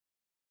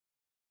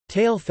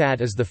Tail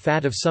fat is the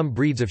fat of some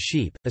breeds of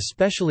sheep,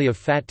 especially of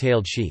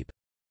fat-tailed sheep.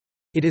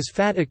 It is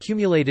fat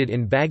accumulated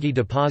in baggy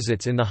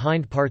deposits in the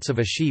hind parts of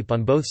a sheep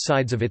on both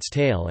sides of its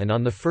tail and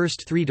on the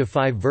first 3 to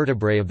 5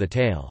 vertebrae of the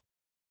tail.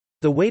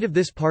 The weight of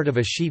this part of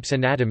a sheep's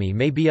anatomy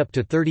may be up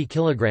to 30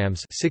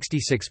 kilograms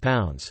 (66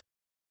 pounds).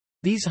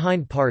 These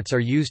hind parts are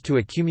used to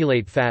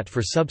accumulate fat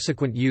for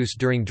subsequent use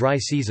during dry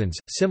seasons,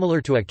 similar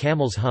to a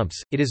camel's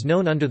humps. It is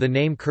known under the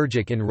name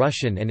kurjik in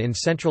Russian and in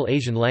Central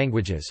Asian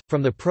languages.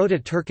 From the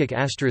Proto-Turkic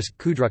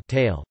 *kudruk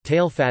tail,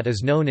 tail fat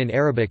is known in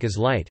Arabic as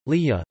light,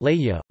 liya,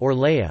 laya, or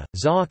laya,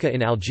 zaaka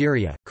in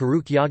Algeria,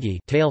 karuk yagi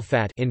tail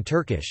fat in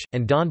Turkish,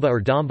 and donba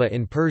or damba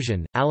in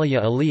Persian,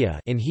 alaya aliyah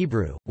in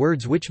Hebrew,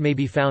 words which may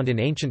be found in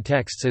ancient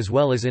texts as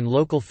well as in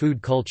local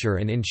food culture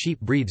and in sheep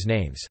breeds'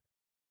 names.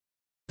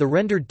 The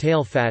rendered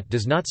tail fat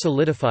does not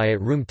solidify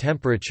at room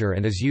temperature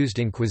and is used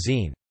in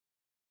cuisine.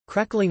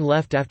 Crackling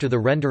left after the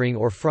rendering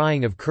or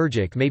frying of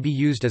kurjik may be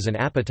used as an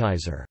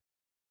appetizer.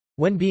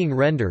 When being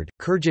rendered,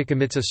 kurjik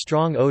emits a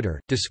strong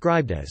odor,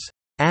 described as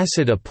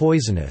acid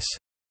poisonous.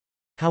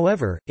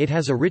 However, it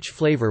has a rich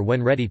flavor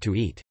when ready to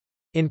eat.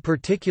 In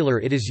particular,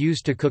 it is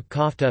used to cook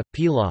kofta,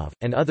 pilav,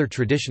 and other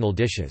traditional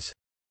dishes.